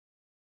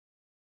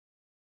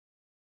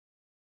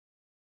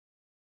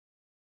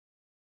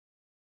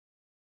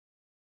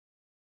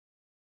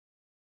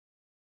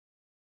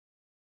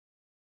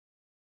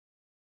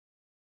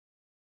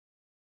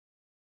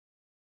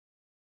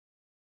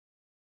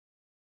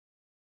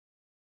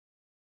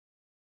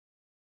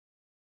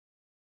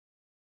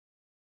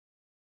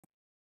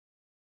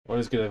What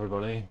is good,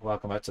 everybody?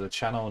 Welcome back to the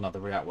channel, another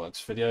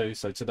ReactWorks video.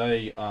 So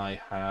today I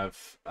have,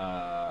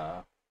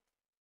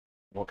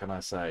 what can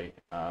I say,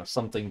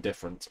 something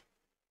different.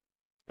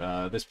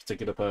 This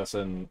particular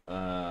person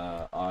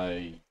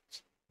I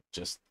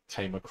just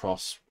came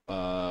across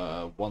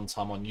one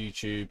time on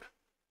YouTube,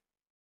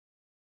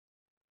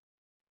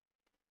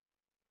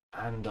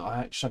 and I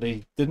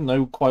actually didn't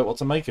know quite what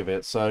to make of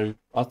it, so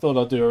I thought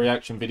I'd do a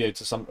reaction video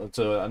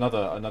to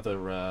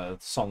another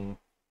song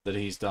that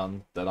he's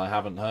done that I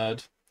haven't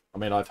heard. I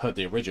mean, I've heard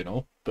the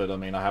original, but I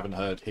mean, I haven't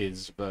heard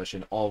his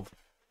version of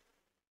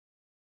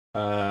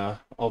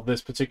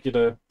this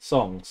particular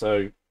song.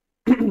 So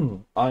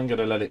I'm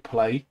gonna let it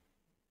play,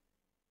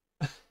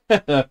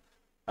 and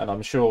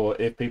I'm sure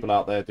if people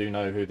out there do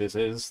know who this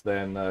is,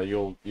 then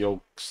you'll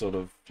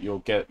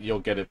get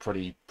it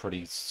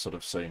pretty sort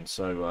of soon.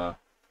 So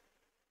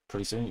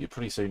you're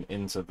pretty soon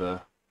into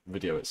the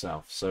video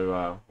itself.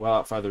 So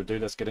without further ado,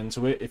 let's get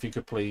into it. If you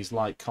could please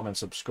like, comment,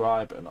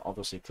 subscribe, and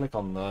obviously click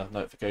on the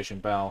notification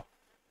bell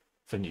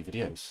for new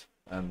videos,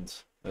 and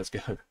let's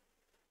go.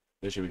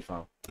 This should be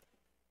fun.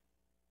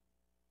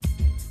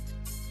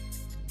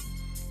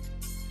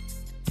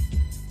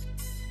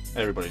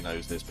 Everybody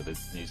knows this for the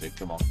music,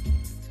 come on.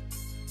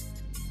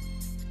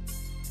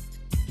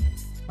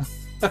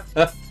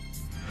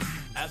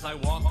 As I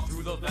walk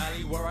through the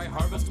valley where I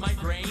harvest my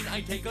grain,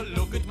 I take a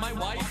look at my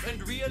wife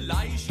and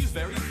realize she's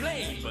very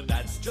plain. But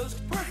that's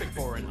just perfect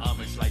for an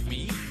Amish like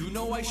me. You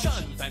know I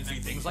shun fancy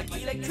things like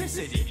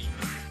electricity.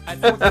 At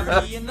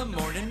 4:30 in the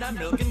morning I'm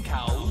milking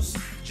cows.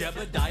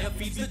 Jebediah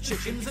feeds the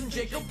chickens and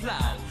Jacob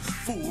plows.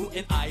 Fool,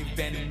 and I've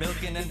been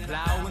milking and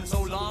plowing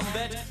so long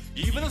that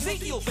even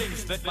Ezekiel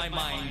thinks that my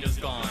mind is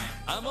gone.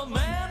 I'm a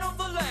man of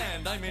the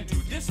land, I'm into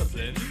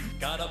discipline.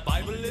 Got a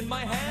Bible in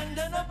my hand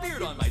and a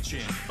beard on my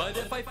chin. But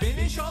if I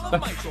finish all of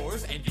my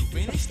chores and you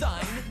finish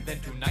thine, then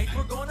tonight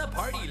we're gonna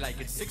party like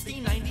it's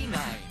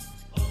 1699.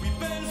 We've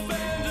been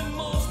spending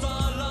most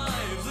our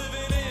lives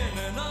living in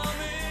an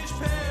Amish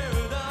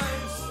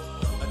paradise.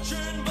 I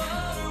churn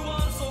butter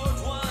once or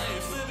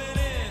twice, living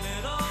in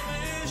an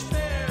Amish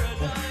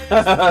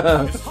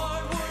paradise. It's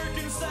hard work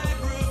and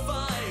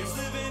sacrifice,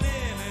 living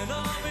in an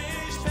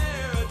Amish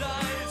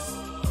paradise.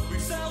 We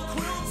sell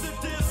quilts at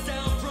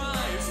discount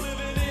price,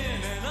 living in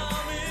an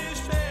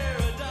Amish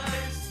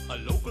paradise. A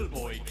local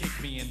boy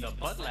kicked me in the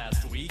butt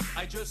last week.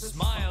 I just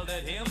smiled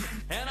at him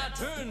and I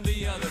turned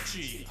the other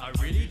cheek. I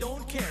really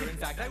don't care, in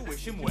fact I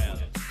wish him well,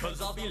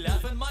 cause I'll be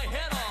laughing my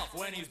head off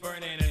when he's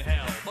burning in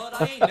hell. But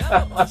I ain't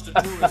never punched a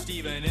tourist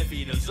even if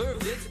he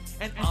deserved it.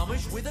 An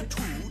Amish with a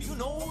tool, you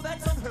know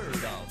that's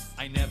unheard of.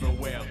 I never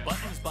wear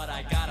buttons but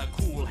I got a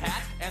cool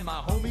hat, and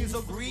my homies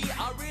agree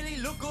I really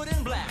look good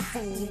in black.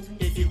 Fool,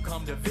 if you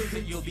come to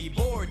visit you'll be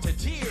bored to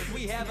tears.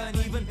 We haven't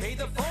even paid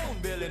the phone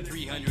bill in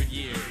 300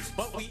 years.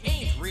 But we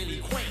ain't really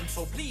quaint,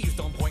 so please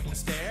don't point and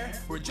stare.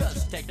 We're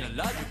just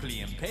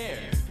technologically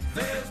impaired.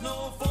 There's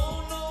no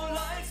phone, no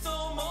lights,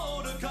 no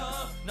motor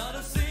car, not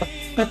a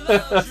single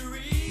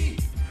luxury.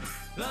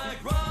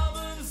 Like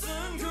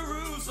Robinson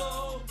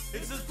Crusoe,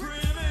 it's as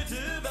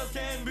primitive as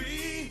can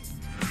be.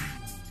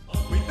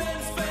 We've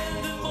been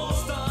spending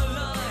most our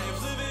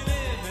lives living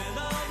in an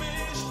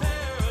Amish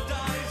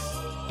paradise.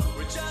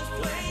 We're just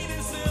plain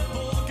and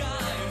simple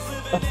guys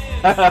living in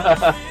an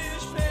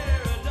Amish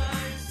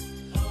paradise.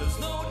 There's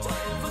no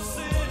time for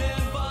sin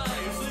and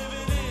vice,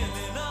 living in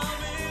an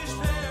Amish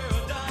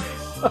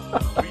paradise.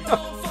 We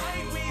don't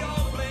fight, we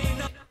all play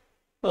nice.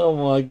 Oh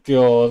my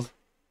god.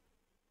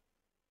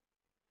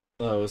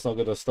 No, it's not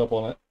gonna stop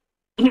on it.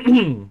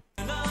 An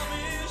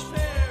Amish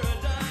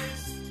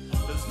paradise.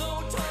 There's no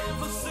time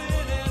for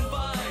sin and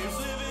vice,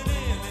 living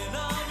in an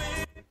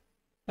Amish.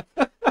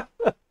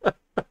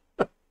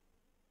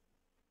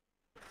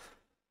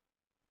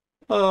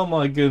 Oh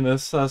my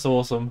goodness, that's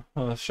awesome.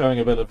 Showing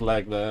a bit of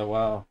leg there.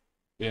 Wow.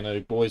 You know,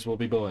 boys will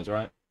be boys,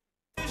 right?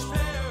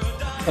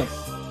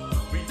 Paradise.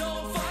 We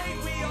don't fight,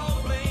 we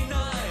all play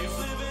nice,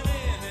 living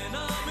in an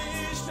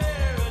Amish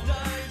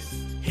paradise.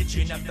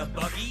 Hitching up the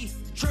buggy,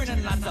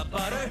 churning lots of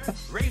butter.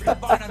 Raise the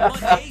barn on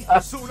Monday,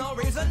 soon I'll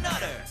raise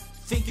another.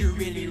 Think you're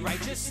really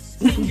righteous?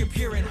 Think you're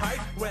pure in heart?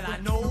 Well, I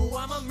know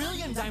I'm a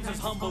million times as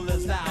humble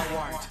as thou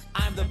art.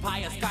 I'm the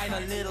pious guy the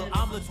little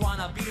omelets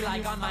wanna be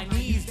like, on my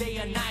knees day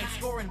and night,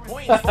 scoring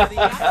points for the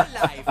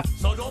afterlife.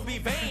 So don't be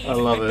vain. I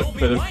love it. Don't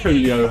be Bit of whiny.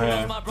 Coolio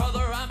hair. My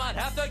brother, I might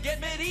have to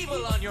get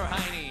medieval on your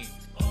hiney.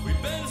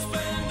 We've been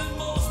spending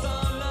most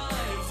our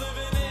lives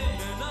living in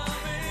an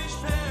Amish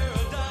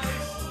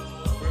paradise.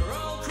 We're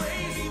all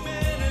crazy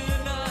men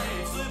and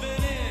knights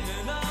living in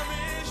an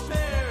Amish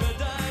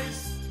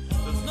paradise.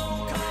 There's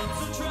no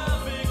cops or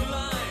traffic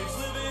lights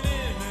living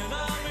in an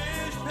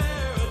Amish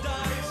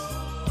paradise.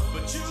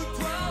 But you'd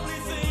probably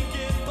think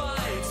it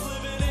bites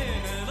living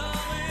in an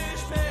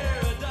Amish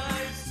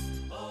paradise.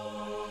 Oh.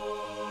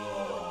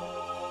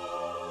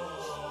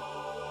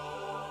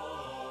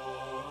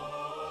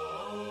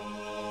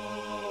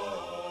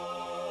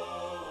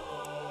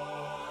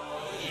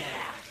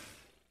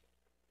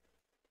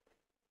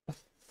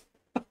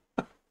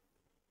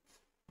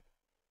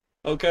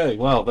 Okay,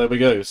 well, there we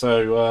go.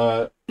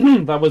 So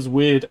that was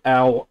Weird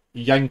Al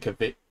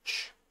Yankovic.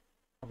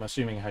 I'm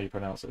assuming how you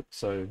pronounce it.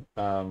 So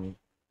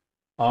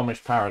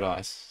Amish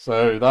Paradise.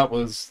 So that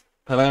was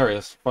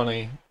hilarious,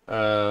 funny.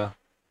 Yeah,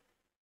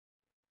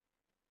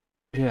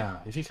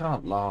 if you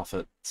can't laugh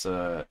at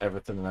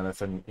everything and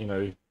anything, you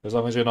know, as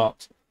long as you're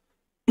not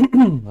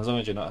as long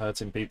as you're not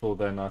hurting people,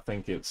 then I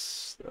think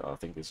it's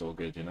all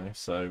good, you know.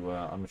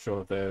 So I'm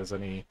sure if there's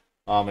any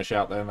Amish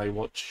out there and they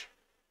watch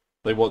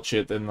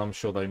it, then I'm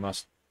sure they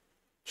must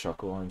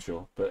chuckle, I'm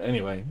sure. But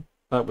anyway,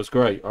 that was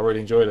great. I really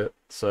enjoyed it.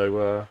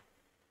 So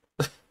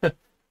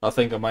I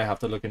think I may have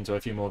to look into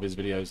a few more of his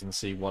videos and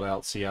see what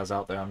else he has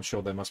out there. I'm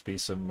sure there must be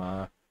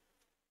some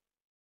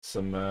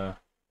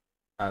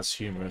as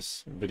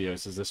humorous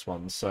videos as this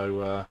one.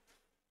 So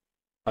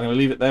I'm going to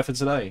leave it there for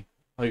today.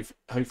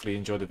 Hopefully you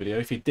enjoyed the video.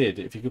 If you did,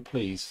 if you could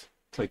please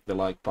click the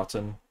like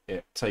button.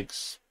 It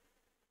takes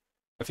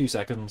a few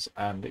seconds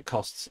and it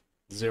costs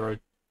 0,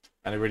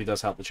 and it really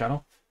does help the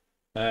channel.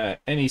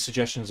 Any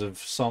suggestions of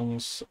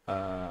songs,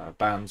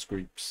 bands,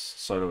 groups,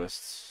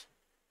 soloists,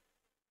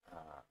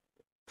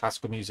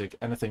 classical music,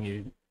 anything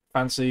you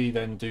fancy,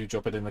 then do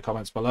drop it in the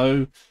comments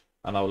below,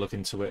 and I'll look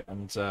into it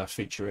and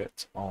feature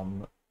it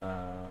on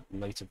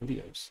later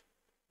videos.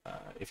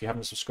 If you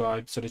haven't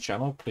subscribed to the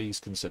channel,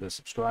 please consider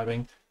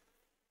subscribing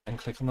and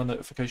click on the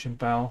notification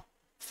bell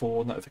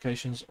for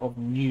notifications of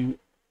new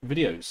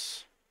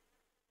videos.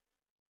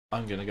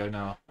 I'm going to go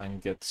now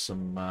and get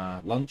some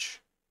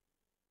lunch.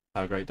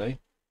 Have a great day.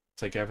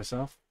 Take care of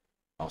yourself.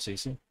 I'll see you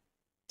soon.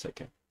 Take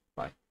care.